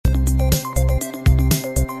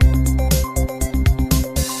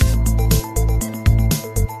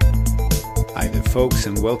folks,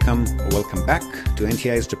 and welcome back to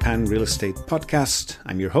NTI's Japan Real Estate Podcast.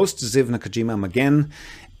 I'm your host, Ziv Nakajima again,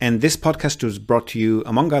 and this podcast was brought to you,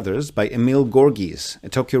 among others, by Emil Gorgis, a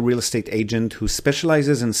Tokyo real estate agent who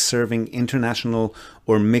specializes in serving international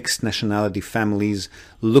or mixed nationality families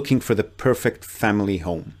looking for the perfect family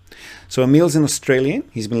home. So Emil's an Australian.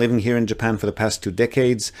 He's been living here in Japan for the past 2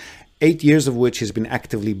 decades, 8 years of which he's been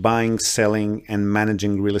actively buying, selling, and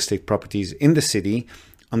managing real estate properties in the city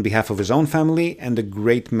on behalf of his own family and a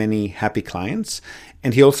great many happy clients.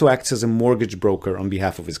 And he also acts as a mortgage broker on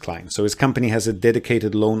behalf of his clients. So his company has a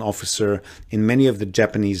dedicated loan officer in many of the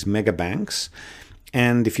Japanese mega banks.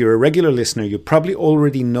 And if you're a regular listener, you probably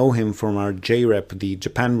already know him from our JREP, the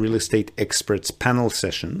Japan Real Estate Experts panel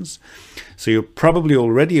sessions. So you're probably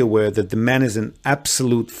already aware that the man is an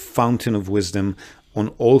absolute fountain of wisdom on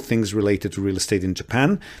all things related to real estate in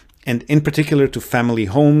Japan, and in particular to family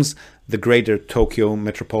homes, the greater Tokyo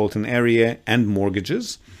metropolitan area, and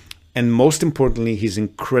mortgages. And most importantly, he's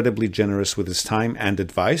incredibly generous with his time and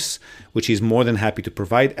advice, which he's more than happy to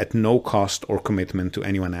provide at no cost or commitment to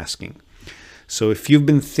anyone asking. So if you've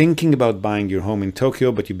been thinking about buying your home in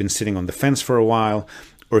Tokyo, but you've been sitting on the fence for a while,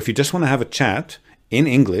 or if you just want to have a chat in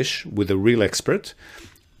English with a real expert,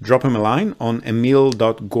 drop him a line on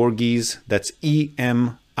emil.gorgis, that's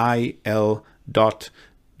emil.gorges,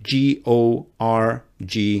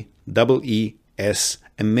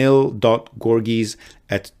 emil.gorgis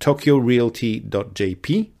at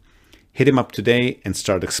tokyorealty.jp. Hit him up today and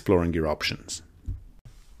start exploring your options.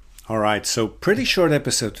 All right, so pretty short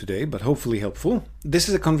episode today, but hopefully helpful. This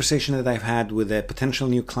is a conversation that I've had with a potential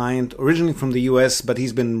new client, originally from the US, but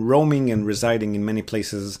he's been roaming and residing in many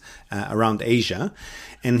places around Asia.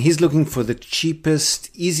 And he's looking for the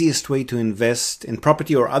cheapest, easiest way to invest in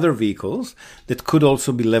property or other vehicles that could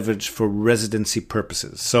also be leveraged for residency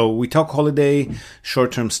purposes. So we talk holiday,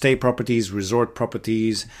 short-term stay properties, resort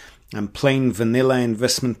properties, and plain vanilla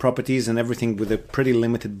investment properties, and everything with a pretty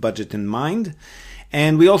limited budget in mind.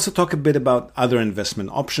 And we also talk a bit about other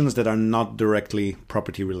investment options that are not directly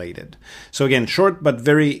property related. So again, short but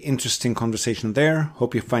very interesting conversation there.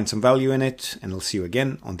 Hope you find some value in it, and I'll see you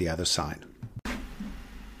again on the other side.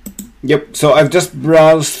 Yep, so I've just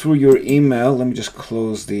browsed through your email. Let me just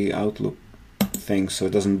close the Outlook thing so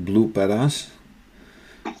it doesn't bloop at us.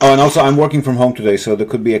 Oh, and also I'm working from home today, so there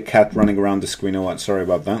could be a cat running around the screen or what. Sorry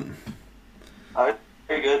about that. All right,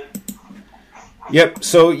 very good. Yep,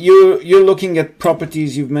 so you're looking at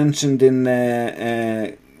properties you've mentioned in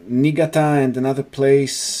Niigata and another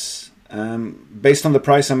place. Based on the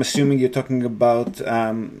price, I'm assuming you're talking about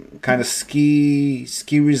kind of ski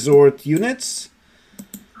resort units?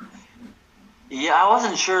 Yeah, I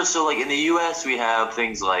wasn't sure. So, like in the U.S., we have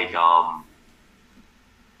things like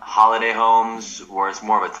holiday homes, where it's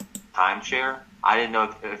more of a timeshare. I didn't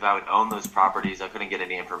know if I would own those properties. I couldn't get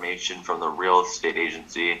any information from the real estate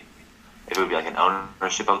agency if it would be like an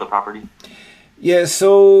ownership of the property. Yeah,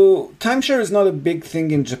 so timeshare is not a big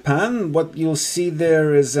thing in Japan. What you'll see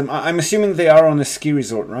there is, I'm assuming they are on a ski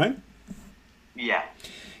resort, right? Yeah.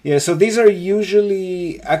 Yeah, so these are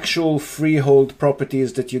usually actual freehold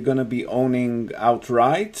properties that you're going to be owning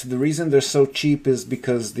outright. The reason they're so cheap is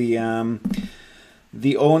because the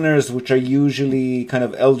owners, which are usually kind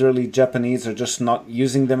of elderly Japanese, are just not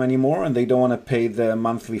using them anymore, and they don't want to pay the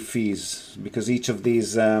monthly fees because each of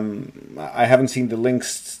these, I haven't seen the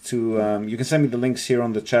links to, you can send me the links here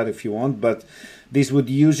on the chat if you want, but these would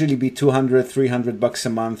usually be $200-$300 a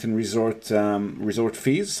month in resort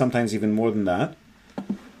fees, sometimes even more than that.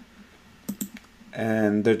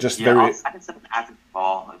 And they're just very... I can send them after the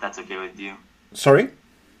call, if that's okay with you. Sorry?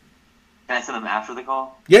 Can I send them after the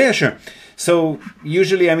call? Yeah, sure. So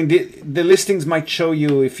usually, I mean, the listings might show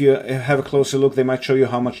you, if you have a closer look, they might show you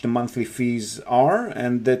how much the monthly fees are.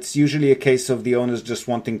 And that's usually a case of the owners just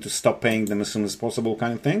wanting to stop paying them as soon as possible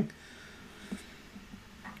kind of thing.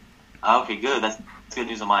 Okay, good. That's good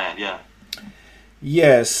news on my end, yeah.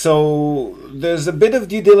 Yeah, so there's a bit of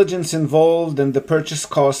due diligence involved, and the purchase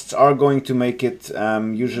costs are going to make it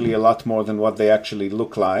usually a lot more than what they actually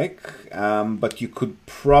look like. But you could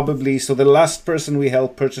probably... So the last person we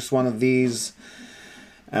helped purchase one of these,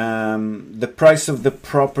 the price of the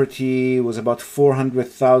property was about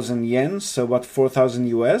 400,000 yen, so about 4,000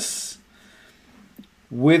 US.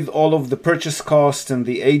 With all of the purchase cost and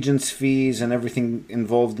the agent's fees and everything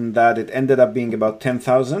involved in that, it ended up being about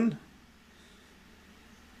 10,000.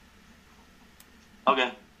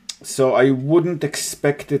 Okay. So I wouldn't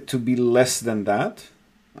expect it to be less than that.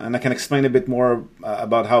 And I can explain a bit more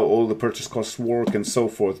about how all the purchase costs work and so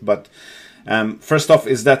forth. But first off,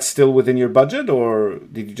 is that still within your budget, or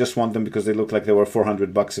did you just want them because they look like they were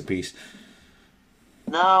 $400 a piece?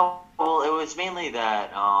 No, Well, it was mainly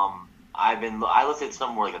that I looked at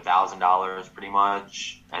somewhere like $1,000 pretty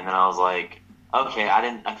much, and then I was like, okay, I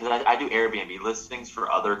didn't because I do Airbnb listings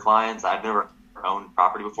for other clients. I've never owned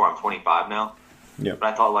property before. I'm 25 now. Yeah.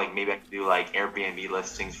 But I thought like maybe I could do like Airbnb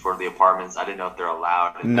listings for the apartments. I didn't know if they're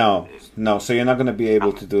allowed. No. So you're not going to be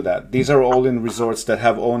able to do that. These are all in resorts that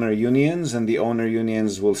have owner unions, and the owner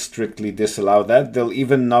unions will strictly disallow that. They'll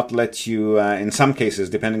even not let you, in some cases,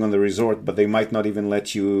 depending on the resort, but they might not even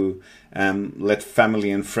let you let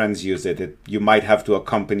family and friends use it. You might have to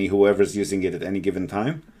accompany whoever's using it at any given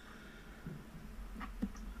time.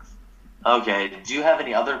 Okay. Do you have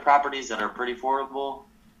any other properties that are pretty affordable?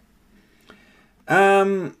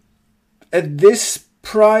 At this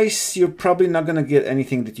price, you're probably not going to get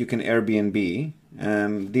anything that you can Airbnb.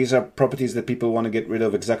 These are properties that people want to get rid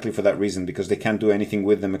of exactly for that reason, because they can't do anything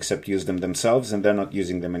with them except use them themselves, and they're not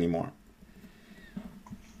using them anymore.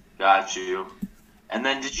 Got you. And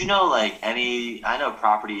then did you know I know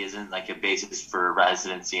property isn't like a basis for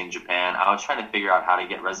residency in Japan. I was trying to figure out how to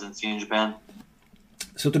get residency in Japan.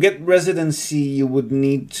 So to get residency, you would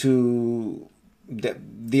need to...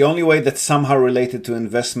 The only way that's somehow related to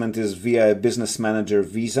investment is via a business manager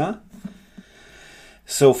visa.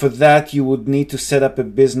 So for that, you would need to set up a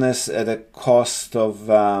business at a cost of,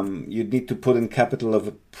 you'd need to put in capital of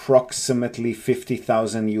approximately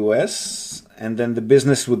 50,000 US. And then the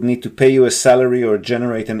business would need to pay you a salary or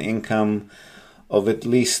generate an income of at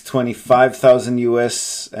least 25,000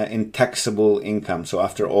 US in taxable income. So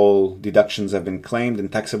after all deductions have been claimed, in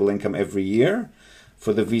taxable income every year,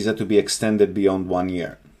 for the visa to be extended beyond 1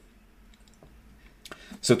 year.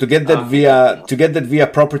 So to get that via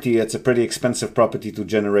property, it's a pretty expensive property to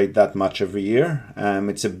generate that much every year.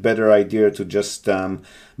 It's a better idea to just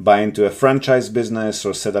buy into a franchise business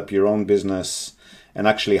or set up your own business and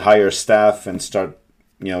actually hire staff and start,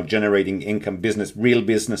 generating income, real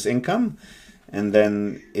business income. And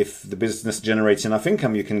then if the business generates enough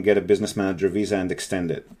income, you can get a business manager visa and extend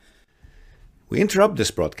it. We interrupt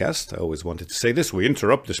this broadcast, I always wanted to say this,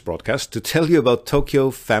 to tell you about Tokyo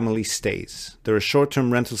Family Stays. They're a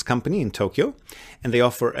short-term rentals company in Tokyo, and they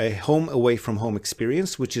offer a home away from home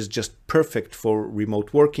experience, which is just perfect for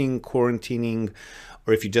remote working, quarantining,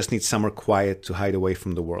 or if you just need somewhere quiet to hide away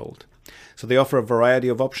from the world. So they offer a variety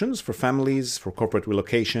of options for families, for corporate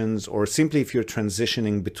relocations, or simply if you're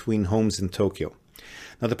transitioning between homes in Tokyo.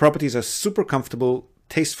 Now the properties are super comfortable,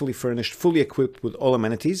 tastefully furnished, fully equipped with all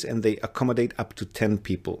amenities, and they accommodate up to 10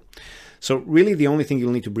 people. So really the only thing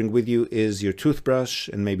you'll need to bring with you is your toothbrush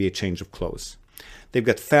and maybe a change of clothes. They've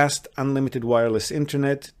got fast, unlimited wireless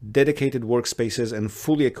internet, dedicated workspaces, and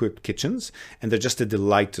fully equipped kitchens, and they're just a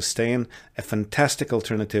delight to stay in, a fantastic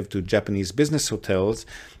alternative to Japanese business hotels,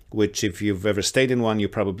 which if you've ever stayed in one, you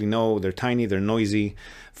probably know they're tiny, they're noisy,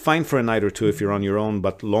 fine for a night or two if you're on your own,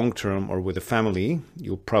 but long-term or with a family,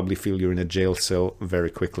 you'll probably feel you're in a jail cell very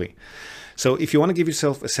quickly. So if you want to give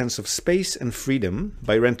yourself a sense of space and freedom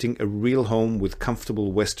by renting a real home with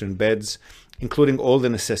comfortable Western beds, including all the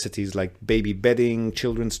necessities like baby bedding,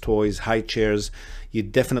 children's toys, high chairs, you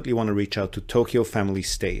definitely want to reach out to Tokyo Family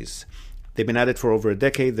Stays. They've been at it for over a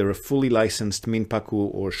decade. They're a fully licensed minpaku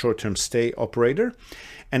or short-term stay operator.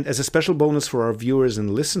 And as a special bonus for our viewers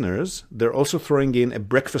and listeners, they're also throwing in a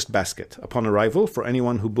breakfast basket upon arrival for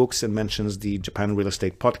anyone who books and mentions the Japan Real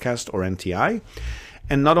Estate Podcast or NTI.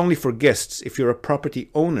 And not only for guests, if you're a property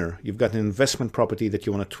owner, you've got an investment property that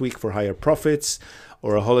you want to tweak for higher profits,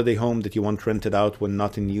 or a holiday home that you want rented out when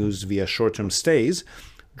not in use via short-term stays,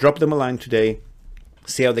 drop them a line today.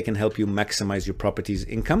 See how they can help you maximize your property's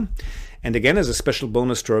income. And again, as a special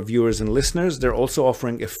bonus to our viewers and listeners, they're also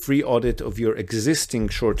offering a free audit of your existing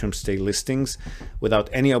short-term stay listings without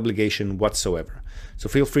any obligation whatsoever. So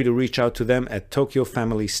feel free to reach out to them at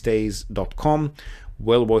tokyofamilystays.com.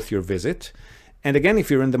 Well worth your visit. And again, if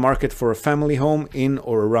you're in the market for a family home in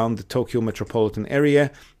or around the Tokyo metropolitan area,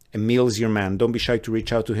 Emil's your man. Don't be shy to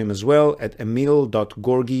reach out to him as well at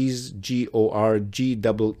emil.gorgees,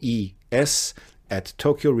 Gorgees, at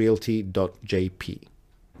tokyorealty.jp.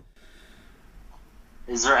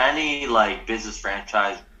 Is there any business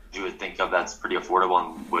franchise you would think of that's pretty affordable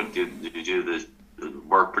and would do the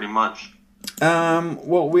work pretty much?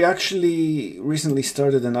 Well, we actually recently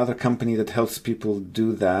started another company that helps people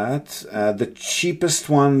do that. The cheapest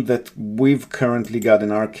one that we've currently got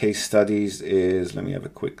in our case studies is, let me have a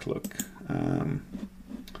quick look.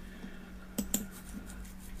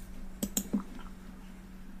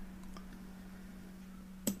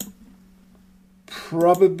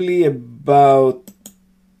 Probably about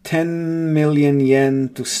 10 million yen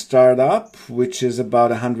to start up, which is about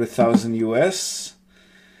 100,000 US.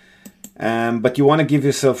 But you want to give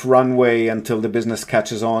yourself runway until the business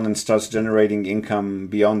catches on and starts generating income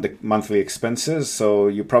beyond the monthly expenses. So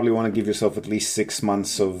you probably want to give yourself at least 6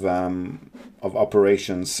 months of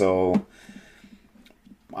operations. So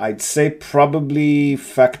I'd say probably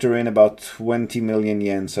factor in about 20 million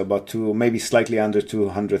yen, so about maybe slightly under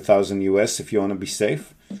 200,000 US if you want to be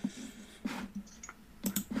safe.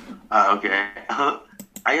 Okay.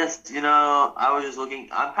 I guess, I was just looking,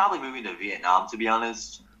 I'm probably moving to Vietnam, to be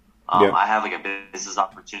honest. I have like a business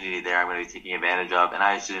opportunity there I'm going to be taking advantage of, and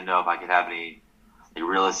I just didn't know if I could have any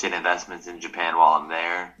real estate investments in Japan while I'm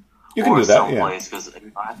there. You can do that, someplace, because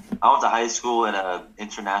I went to high school at an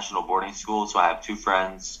international boarding school, so I have two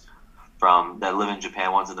friends that live in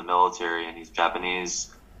Japan. One's in the military, and he's Japanese.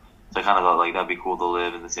 So I kind of thought like that'd be cool to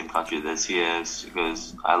live in the same country that he is,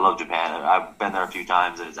 because I love Japan. I've been there a few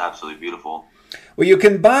times, and it's absolutely beautiful. Well, you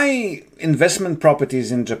can buy investment properties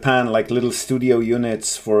in Japan, like little studio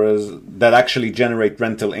units that actually generate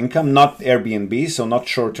rental income, not Airbnb, so not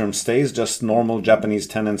short-term stays, just normal Japanese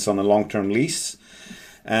tenants on a long-term lease.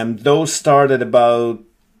 Those start at about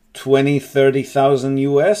 30,000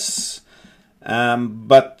 US.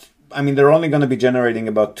 But I mean, they're only going to be generating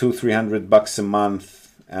about $200-300 a month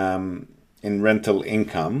in rental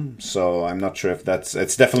income. So I'm not sure if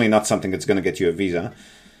it's definitely not something that's going to get you a visa.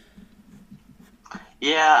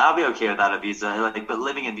 Yeah, I'll be okay without a visa. But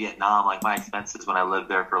living in Vietnam, like my expenses when I lived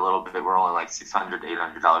there for a little bit were only like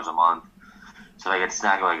 $600-800 a month. So if I could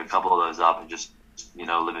snag like a couple of those up and just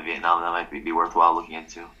live in Vietnam, that might be worthwhile looking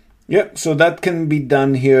into. Yeah, so that can be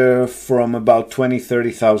done here from about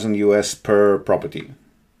 20,000-30,000 US per property.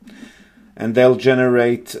 And they'll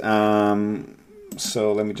generate,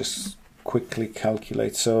 so let me just quickly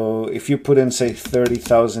calculate. So if you put in, say,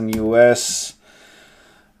 30,000 US,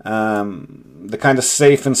 the kind of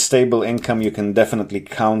safe and stable income you can definitely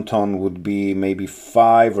count on would be maybe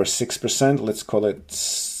 5 or 6%. Let's call it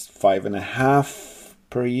 5.5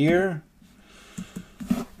 per year.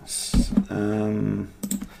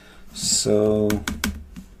 So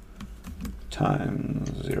times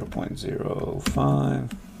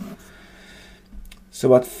 0.05. So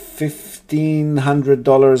about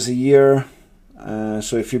 $1,500 a year.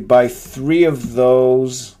 So if you buy 3 of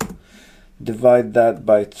those, divide that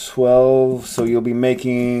by 12, so you'll be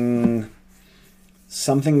making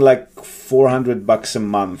something like $400 a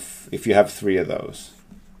month if you have 3 of those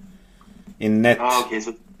in net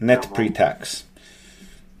pre-tax.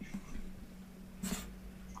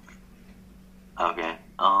 Okay.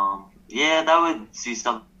 Yeah, that would be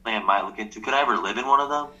something I might look into. Could I ever live in one of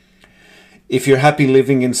them? If you're happy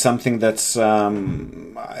living in something that's,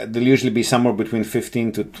 there'll usually be somewhere between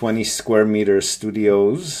 15 to 20 square meter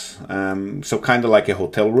studios. So kind of like a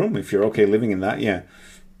hotel room, if you're okay living in that, yeah.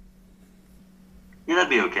 Yeah, that'd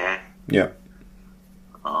be okay. Yeah.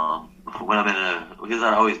 When because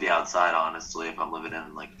I'd always be outside, honestly, if I'm living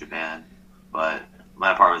in like Japan. But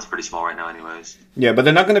my apartment's pretty small right now anyways. Yeah, but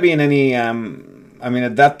they're not going to be in any,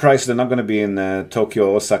 at that price, they're not going to be in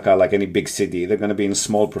Tokyo, Osaka, like any big city. They're going to be in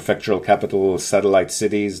small prefectural capital satellite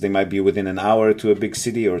cities. They might be within an hour to a big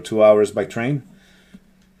city or 2 hours by train.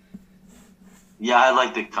 Yeah, I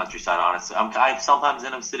like the countryside, honestly. I'm sometimes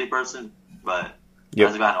in a city person, but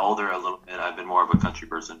as I've gotten older a little bit, I've been more of a country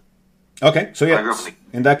person. Okay, so yeah,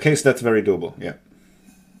 in that case, that's very doable, yeah.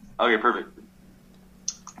 Okay, perfect.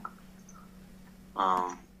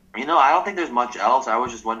 I don't think there's much else. I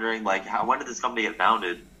was just wondering, when did this company get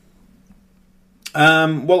founded?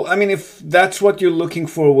 If that's what you're looking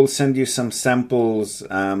for, we'll send you some samples,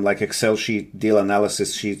 like Excel sheet, deal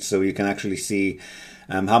analysis sheets, so you can actually see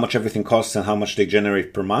how much everything costs and how much they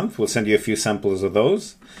generate per month. We'll send you a few samples of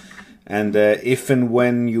those. And if and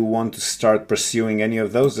when you want to start pursuing any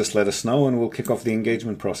of those, just let us know and we'll kick off the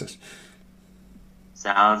engagement process.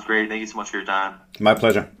 Sounds great. Thank you so much for your time. My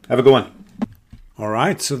pleasure. Have a good one. All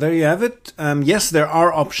right, so there you have it. Yes, there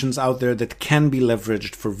are options out there that can be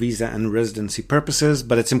leveraged for visa and residency purposes,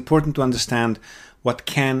 but it's important to understand what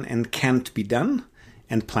can and can't be done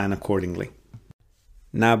and plan accordingly.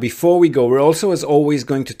 Now, before we go, we're also, as always,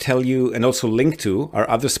 going to tell you and also link to our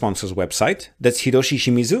other sponsor's website. That's Hiroshi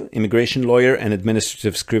Shimizu, immigration lawyer and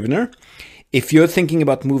administrative scrivener. If you're thinking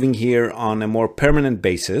about moving here on a more permanent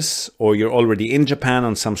basis, or you're already in Japan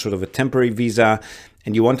on some sort of a temporary visa,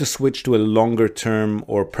 and you want to switch to a longer term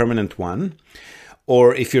or permanent one,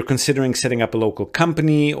 or if you're considering setting up a local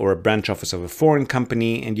company or a branch office of a foreign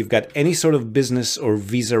company, and you've got any sort of business or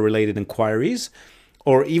visa-related inquiries,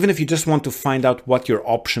 or even if you just want to find out what your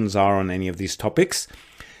options are on any of these topics,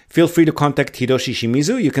 feel free to contact Hiroshi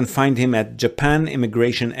Shimizu. You can find him at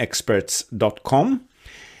japanimmigrationexperts.com.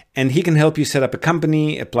 and he can help you set up a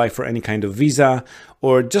company, apply for any kind of visa,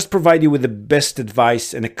 or just provide you with the best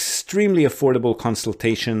advice and extremely affordable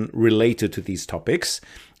consultation related to these topics.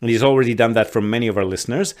 And he's already done that for many of our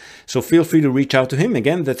listeners. So feel free to reach out to him.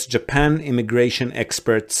 Again, that's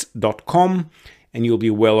japanimmigrationexperts.com, and you'll be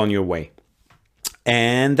well on your way.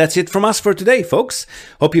 And that's it from us for today, folks.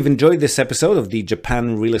 Hope you've enjoyed this episode of the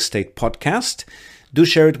Japan Real Estate Podcast. Do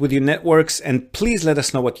share it with your networks, and please let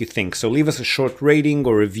us know what you think. So leave us a short rating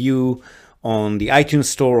or review on the iTunes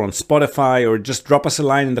Store, on Spotify, or just drop us a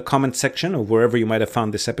line in the comment section or wherever you might have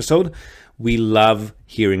found this episode. We love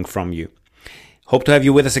hearing from you. Hope to have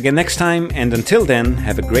you with us again next time, and until then,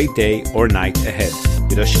 have a great day or night ahead.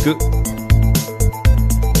 Yoroshiku.